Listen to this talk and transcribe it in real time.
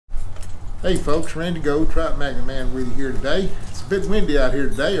Hey folks, Randy Go, Trout Magnet Man with you here today. It's a bit windy out here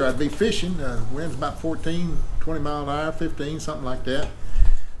today, or I'd be fishing. Wind's about 14, 20 mile an hour, 15, something like that.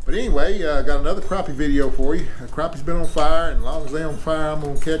 But anyway, got another crappie video for you. Crappie's been on fire, and as long as they're on fire, I'm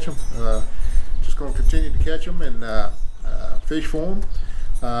going to catch them. Just going to continue to catch them and fish for them.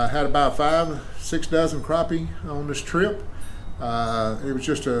 Had about 5-6 dozen crappie on this trip. It was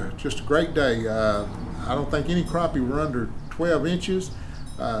just a great day. I don't think any crappie were under 12 inches.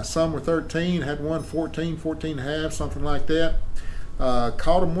 Some were 13, had one 14, 14 and a half, something like that.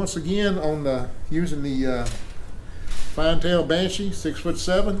 Caught them once again on using the fine tail Banshee,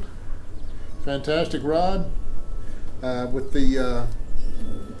 6'7", fantastic rod with the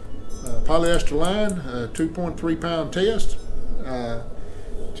polyester line, 2.3 pound test.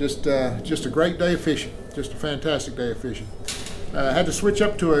 Just a great day of fishing, just a fantastic day of fishing. Had to switch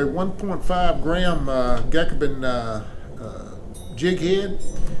up to a 1.5 gram Geckoben jig head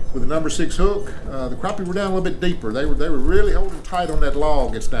with a number 6 hook. The crappie were down a little bit deeper. They were really holding tight on that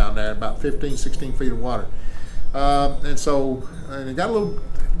log that's down there, about 15, 16 feet of water. And it got a little,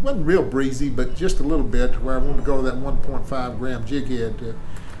 it wasn't real breezy, but just a little bit, where I wanted to go to that 1.5 gram jig head to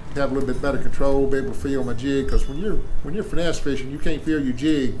have a little bit better control, be able to feel my jig, because when you're finesse fishing, you can't feel your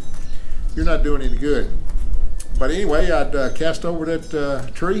jig, you're not doing any good. But anyway, I'd cast over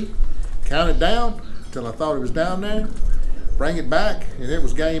that tree, count it down until I thought it was down there, bring it back, and it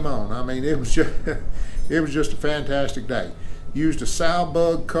was game on. I mean, it was just a fantastic day. Used a sow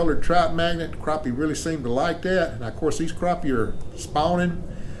bug colored trout magnet. Crappie really seemed to like that. And of course, these crappie are spawning.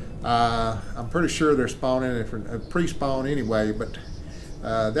 I'm pretty sure they're spawning pre-spawn anyway. But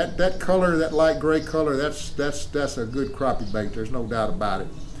that color, that light gray color, that's a good crappie bait. There's no doubt about it.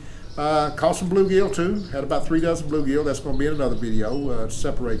 Caught some bluegill too. Had about 3 dozen bluegill. That's going to be in another video to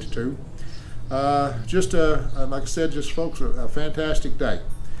separate the two. Just like I said, just folks, a fantastic day.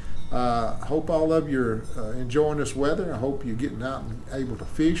 Hope all of you are enjoying this weather. I hope you're getting out and able to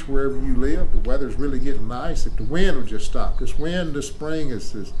fish wherever you live. The weather's really getting nice. If the wind would just stop. This wind this spring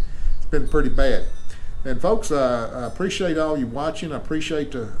it's been pretty bad. And folks, I appreciate all you watching. I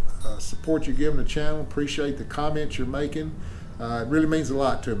appreciate the support you're giving the channel. Appreciate the comments you're making. It really means a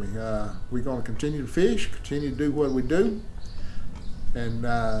lot to me. We're going to continue to fish, continue to do what we do, and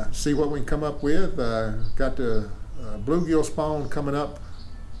see what we can come up with. Got the bluegill spawn coming up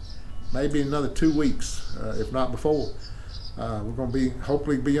maybe another 2 weeks, if not before. We're going to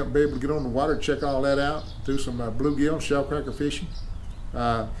hopefully be able to get on the water, check all that out, do some bluegill and shellcracker fishing.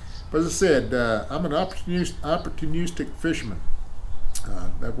 But as I said, I'm an opportunistic fisherman.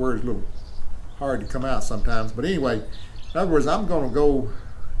 That word is a little hard to come out sometimes, but anyway, in other words, I'm going to go,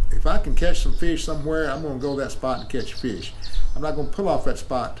 if I can catch some fish somewhere, I'm going to go to that spot and catch fish. I'm not going to pull off that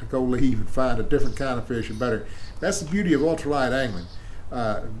spot to go leave and find a different kind of fish or better. That's the beauty of ultralight angling.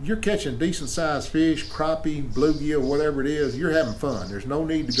 You're catching decent sized fish, crappie, bluegill, whatever it is, you're having fun. There's no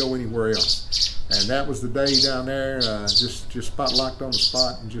need to go anywhere else. And that was the day down there, just spot locked on the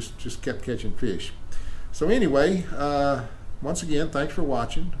spot and just kept catching fish. So anyway, once again, thanks for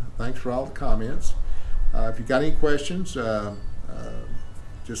watching. Thanks for all the comments. If you got any questions,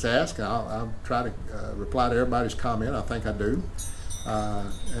 just ask. I'll try to reply to everybody's comment. I think I do.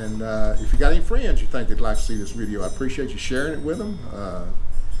 And if you got any friends you think they'd like to see this video, I appreciate you sharing it with them.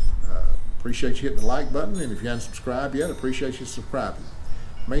 Appreciate you hitting the like button, and if you haven't subscribed yet, I appreciate you subscribing.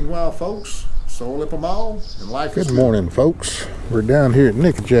 Meanwhile, folks, soul lip 'em all, and life is good. Good morning, folks. We're down here at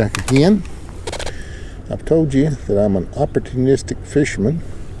Nickajack again. I've told you that I'm an opportunistic fisherman,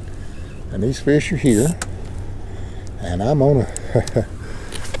 and these fish are here, and I'm gonna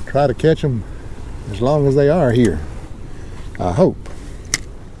try to catch them as long as they are here. I hope.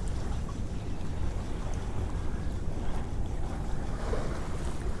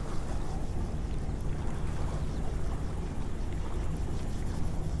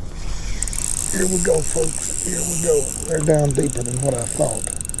 Here we go, folks. Here we go. They're down deeper than what I thought.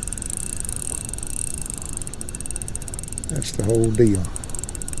 That's the whole deal.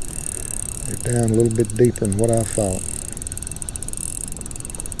 They're down a little bit deeper than what I thought.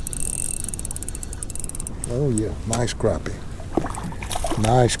 Oh yeah, nice crappie.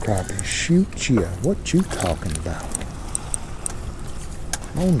 Nice crappie. Shoot ya. What you talking about?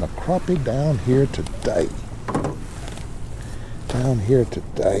 On the crappie down here today. Down here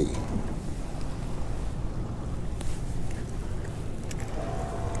today.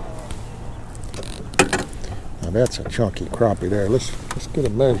 Now that's a chunky crappie there. Let's get a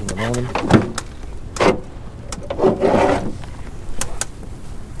measurement on him.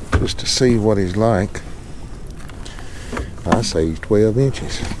 Just to see what he's like. I say he's 12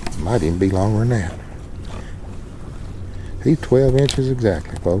 inches. Might even be longer than that. He's 12 inches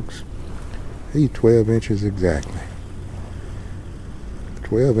exactly, folks. He's 12 inches exactly.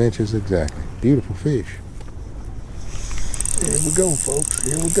 12 inches exactly. Beautiful fish. Here we go, folks.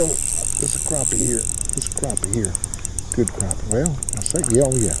 Here we go. There's a crappie here. There's a crappie here. Good crappie. Well, I say, yeah,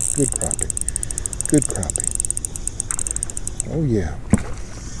 oh yeah, good crappie. Good crappie. Oh yeah.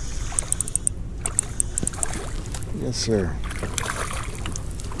 Yes, sir.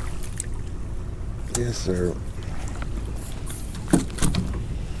 Yes, sir.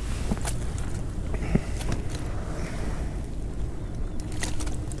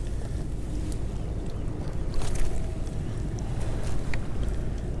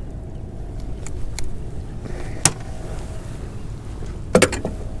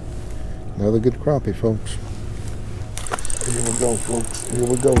 Another good crappie, folks. Here we go, folks. Here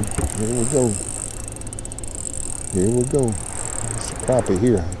we go. Here we go. Here we go. It's a crappie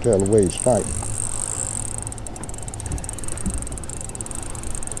here. I tell the way he's fighting.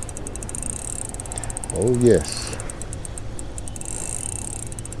 Oh yes.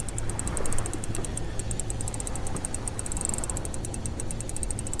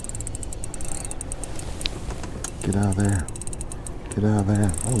 Get out of there. Get out of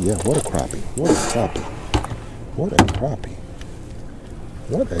there. Oh yeah, what a crappie. What a crappie. What a crappie.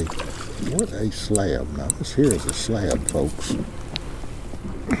 What a slab. Now this here is a slab, folks.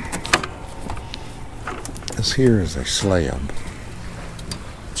 This here is a slab.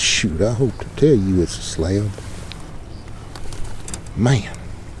 Shoot, I hope to tell you it's a slab. Man.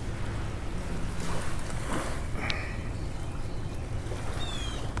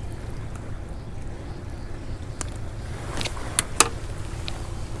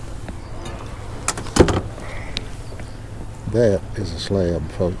 That is a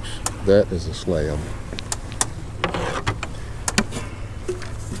slab, folks. That is a slab.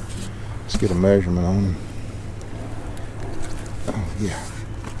 Let's get a measurement on him. Oh, yeah.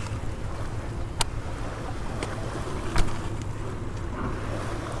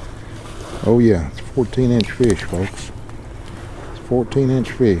 Oh, yeah. It's a 14-inch fish, folks. It's a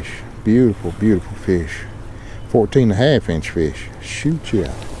 14-inch fish. Beautiful, beautiful fish. 14.5-inch fish. Shoot,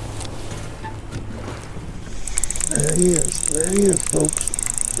 yeah. There he is. There he is, folks.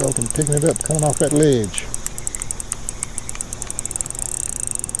 Felt him picking it up, coming off that ledge.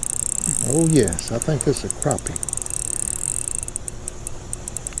 Oh, yes. I think this is a crappie.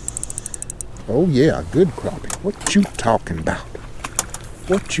 Oh, yeah. Good crappie. What you talking about?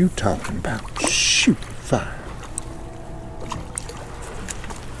 What you talking about? Shoot, fire.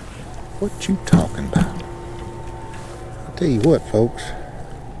 What you talking about? I'll tell you what, folks.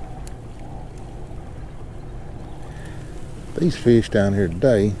 These fish down here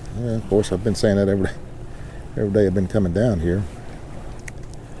today, well, of course I've been saying that every day I've been coming down here.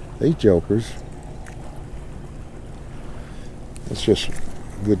 These jokers, it's just a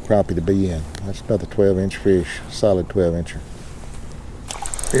good crappie to be in. That's another 12-inch fish, solid 12-incher.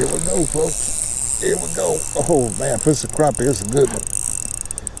 Here we go, folks. Here we go. Oh man, if it's a crappie, it's a good one.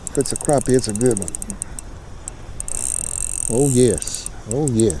 If it's a crappie, it's a good one. Oh yes. Oh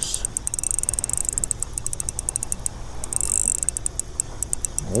yes.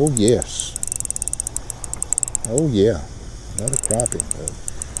 Oh yes. Oh yeah. Another crappie.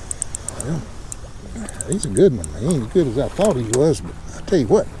 Well, he's a good one. He ain't as good as I thought he was, but I tell you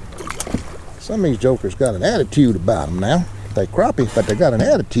what, some of these jokers got an attitude about them now. They crappie, but they got an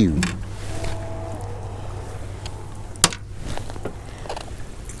attitude.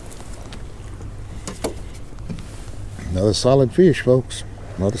 Another solid fish, folks.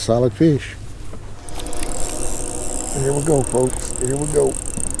 Another solid fish. Here we go, folks. Here we go.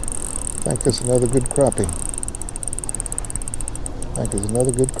 I think it's another good crappie. I think it's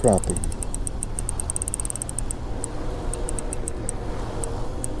another good crappie.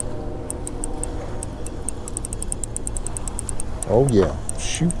 Oh yeah,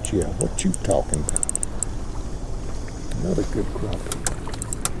 shoot yeah, what you talking about? Another good crappie.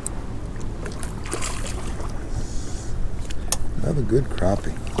 Another good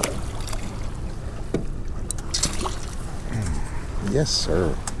crappie. Yes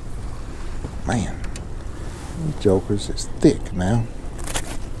sir. Man, these jokers is thick now.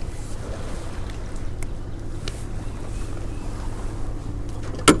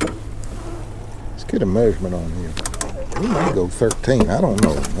 Let's get a measurement on here. He might go 13, I don't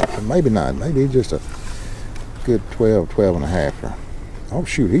know. Maybe not. Maybe he's just a good 12, 12 and a half. Oh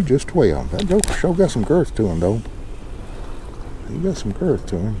shoot, he's just 12. That joker sure got some girth to him though. He got some girth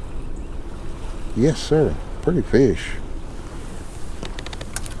to him. Yes sir, pretty fish.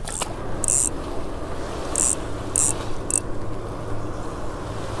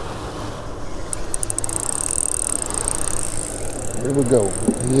 Here we go.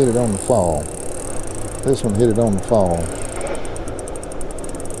 He hit it on the fall. This one hit it on the fall.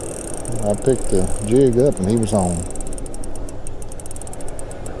 I picked the jig up and he was on.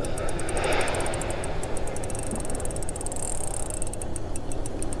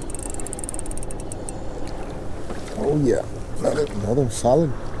 Oh yeah, another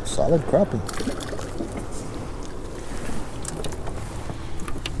solid crappie.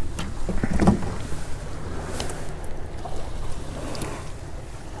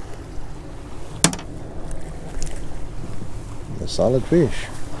 A solid fish.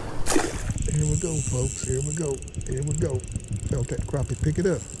 Here we go, folks. Here we go. Here we go. Felt that crappie pick it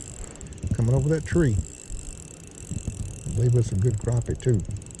up. Coming over that tree. I believe it's a good crappie too.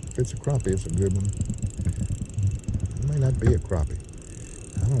 If it's a crappie, it's a good one. It may not be a crappie.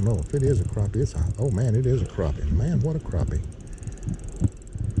 I don't know. If it is a crappie, it's a... Oh man, it is a crappie. Man, what a crappie.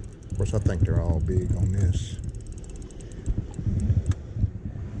 Of course, I think they're all big on this.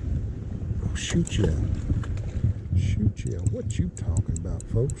 Oh, shoot ya. Shoot ya. What you talking about,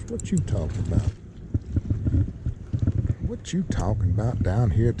 folks? What you talking about? What you talking about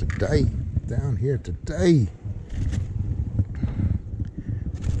down here today? Down here today.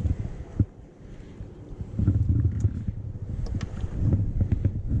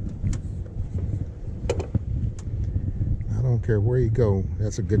 I don't care where you go,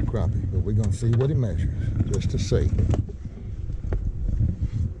 that's a good crappie, but we're gonna see what he measures, just to see.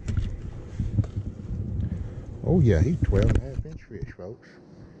 Oh yeah, he's 12.5-inch fish, folks.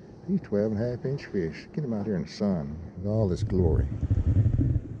 He's 12.5-inch fish. Get him out here in the sun with all this glory.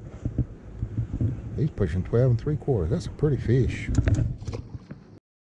 He's pushing 12 3/4. That's a pretty fish.